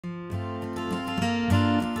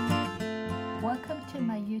to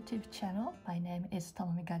my YouTube channel. My name is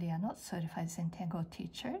Tomomi Gariano, Certified Zentangle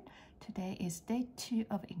Teacher. Today is day 2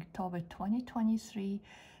 of Inktober 2023.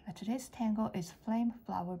 Today's tangle is Flame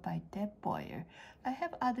Flower by Deb Bowyer. I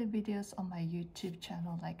have other videos on my YouTube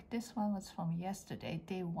channel, like this one was from yesterday,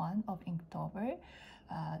 day 1 of Inktober.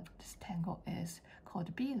 This tangle is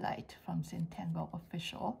called Be Light from Zentangle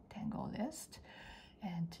official tangle list.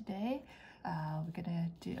 And today we're gonna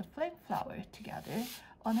do a flame flower together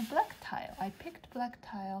on a black tile. I picked black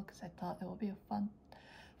tile because I thought it would be a fun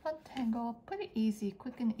tangle, pretty easy,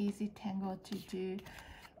 quick and easy tangle to do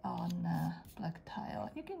on black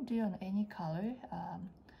tile. You can do on any color,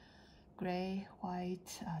 gray,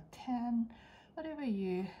 white, tan, whatever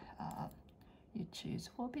you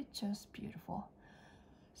choose will be just beautiful.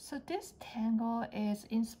 So this tangle is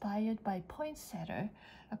inspired by poinsettia,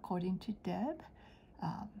 according to Deb.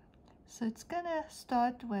 So it's gonna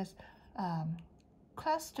start with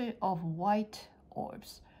cluster of white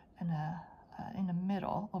orbs and in the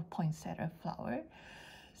middle of poinsettia flower.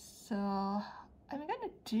 So I'm gonna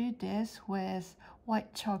do this with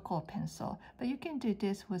white charcoal pencil, but you can do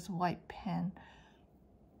this with white pen.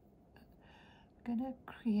 I'm gonna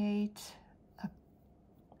create a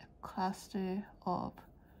cluster of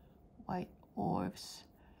white orbs.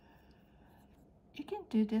 You can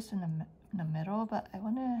do this in the middle, but I'm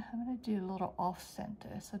gonna do a little off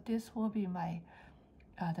center. So this will be my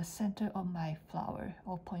the center of my flower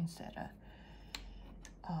or poinsettia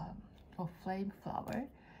or flame flower.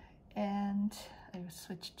 And I will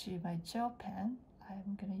switch to my gel pen.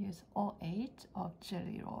 I'm gonna use 08 of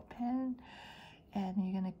Jelly Roll pen, and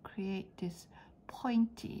you're gonna create this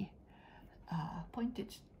pointed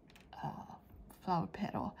flower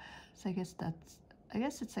petal. So I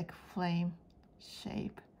guess it's like flame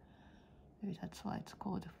shape. Maybe that's why it's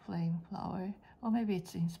called flame flower, or maybe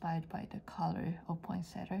it's inspired by the color of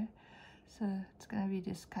poinsettia. So it's gonna be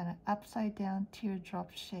this kind of upside down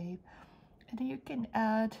teardrop shape, and then you can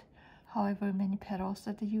add however many petals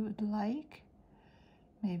that you would like,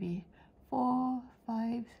 maybe 4,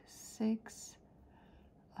 5, 6.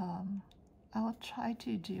 I'll try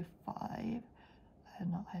to do 5. I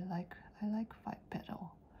don't know, I like 5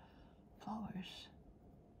 petal flowers.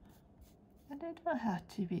 And they don't have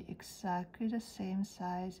to be exactly the same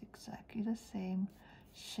size, exactly the same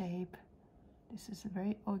shape. This is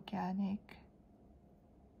very organic,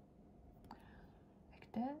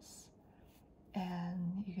 like this.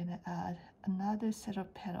 And you're gonna add another set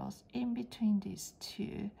of petals in between these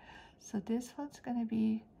two. So this one's gonna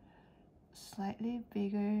be slightly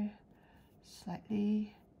bigger,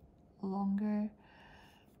 slightly longer.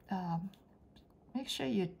 Make sure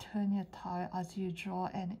you turn your tile as you draw,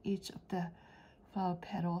 and each of the flower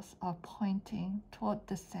petals are pointing toward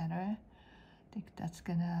the center. I think that's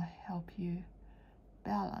gonna help you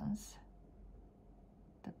balance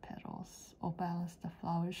the petals or balance the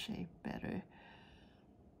flower shape better.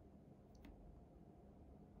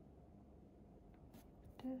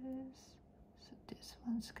 So this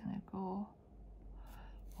one's gonna go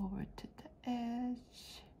over to the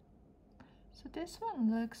edge. So this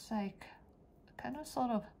one looks like kind of sort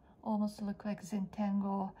of almost look like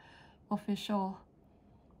Zentangle official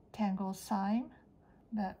tangle sign,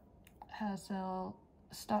 but has a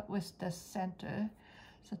start with the center,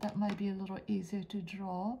 so that might be a little easier to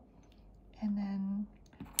draw. And then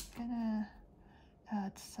I'm gonna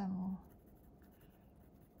add some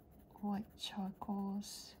white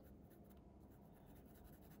charcoals.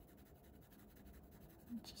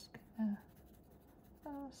 I'm just gonna,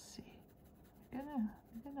 let's see, I'm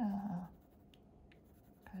gonna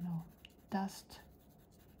kind of dust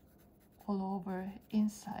all over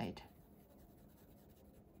inside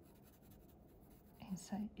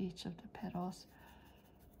each of the petals,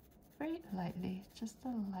 very lightly, just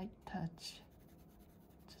a light touch,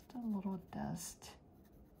 just a little dust.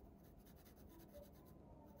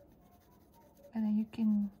 And then you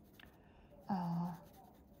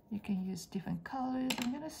can use different colors.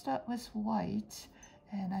 I'm gonna start with white,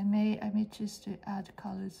 and I may choose to add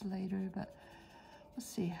colors later, but we'll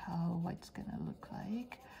see how white's gonna look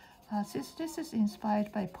like. Since this is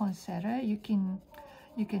inspired by poinsettia, you can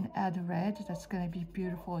add red. That's gonna be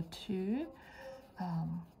beautiful too.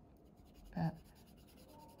 But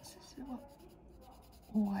this is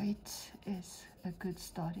white is a good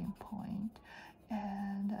starting point.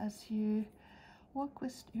 And as you work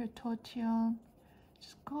with your tortillon,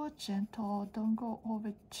 just go gentle. Don't go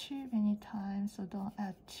over too many times, so don't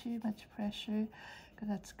add too much pressure, because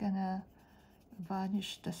that's gonna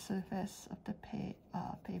varnish the surface of the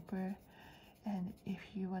paper, and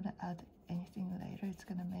if you want to add anything later, it's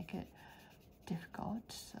gonna make it difficult.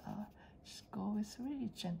 So just go with really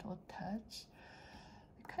gentle touch.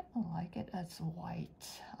 kind of like it as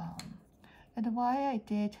white. And why I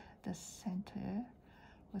did the center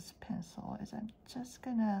with pencil is I'm just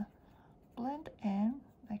gonna blend in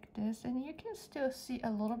like this, and you can still see a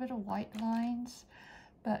little bit of white lines,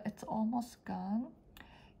 but it's almost gone.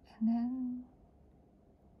 And then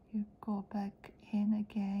you go back in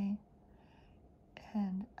again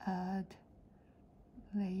and add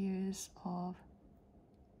layers of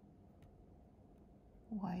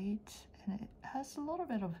white, and it has a little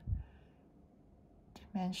bit of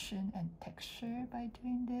dimension and texture by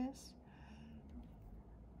doing this.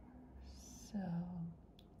 So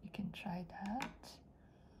you can try that.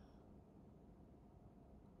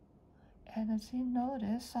 And as you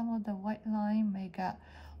notice, some of the white line may get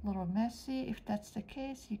a little messy. If that's the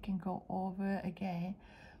case, you can go over again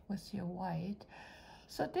with your white.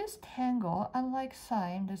 So this tangle, unlike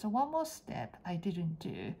sign, there's one more step I didn't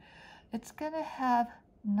do. It's gonna have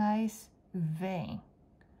nice vein.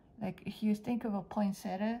 Like if you think of a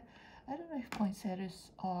poinsettia, I don't know if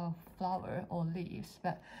poinsettias are flower or leaves,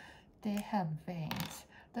 but they have veins.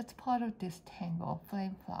 That's part of this tangle,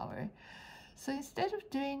 flame flower. So instead of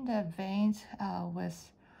doing the veins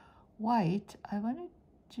with white, I want to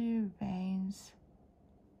do veins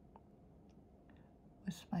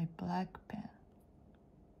with my black pen.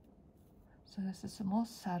 So this is more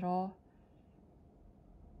subtle,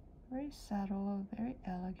 very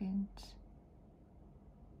elegant.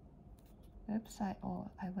 Oops, I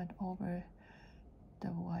went over the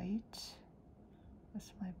white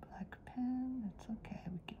with my black pen. It's okay,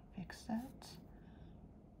 we can fix that.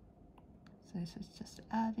 So this is just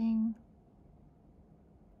adding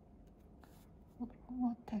a little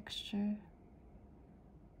more texture.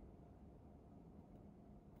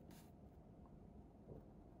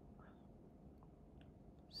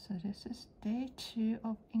 So this is day 2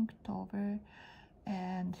 of Inktober,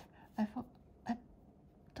 and I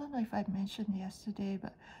don't know if I mentioned yesterday,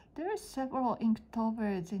 but there are several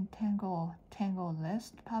Inktober Zentangle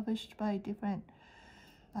list published by different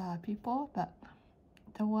people, but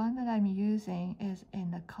the one that I'm using is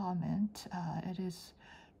in the comment. It is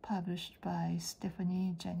published by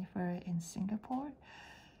Stephanie Jennifer in Singapore.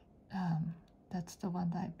 That's the one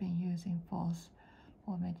that I've been using for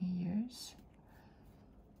many years.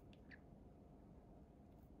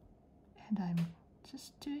 And I'm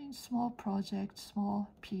just doing small projects, small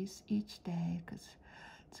piece each day, because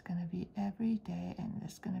it's gonna be every day, and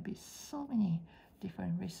there's gonna be so many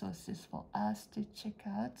different resources for us to check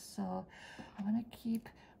out. So I want to keep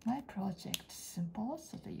my project simple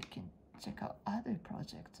so that you can check out other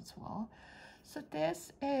projects as well. So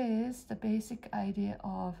this is the basic idea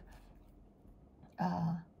of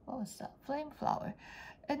what was that, flame flower,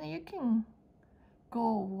 and you can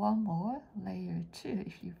go one more layer too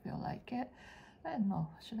if you feel like it. I don't know,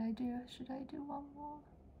 should I do one more?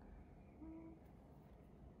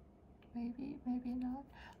 Maybe not.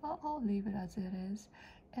 I'll leave it as it is.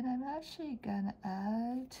 And I'm actually gonna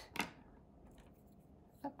add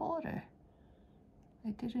a border. I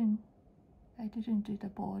didn't do the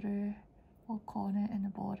border or corner and the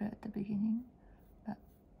border at the beginning, but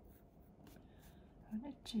I'm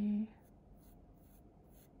gonna do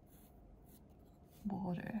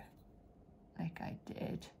border like I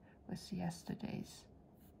did with yesterday's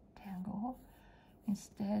tangle.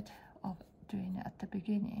 Instead of doing it at the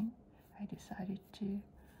beginning, I decided to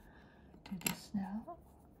do this now,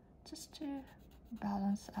 just to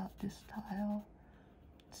balance out this tile,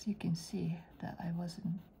 so you can see that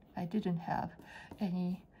I didn't have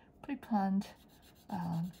any pre-planned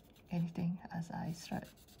anything as I start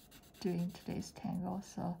doing today's tangle.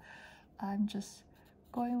 So I'm just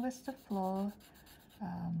going with the flow.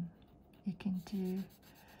 You can do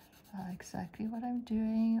exactly what I'm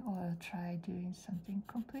doing, or try doing something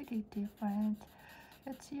completely different.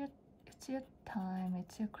 It's your time,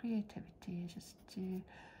 it's your creativity. Just do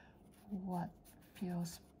what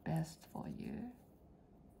feels best for you.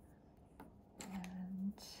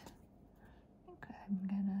 And I think I'm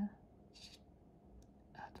gonna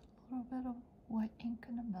add a little bit of white ink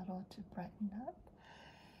in the middle to brighten up,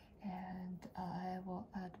 and I will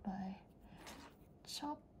add my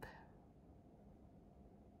chop.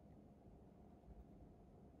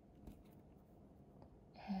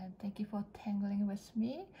 And thank you for tangling with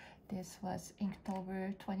me. This was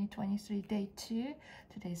Inktober 2023 day 2.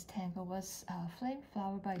 Today's tangle was Flame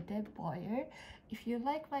Flower by Deb Bowyer. If you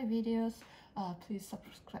like my videos, please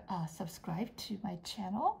subscribe to my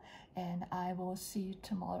channel, and I will see you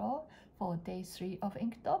tomorrow for day 3 of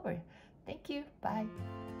Inktober. Thank you. Bye.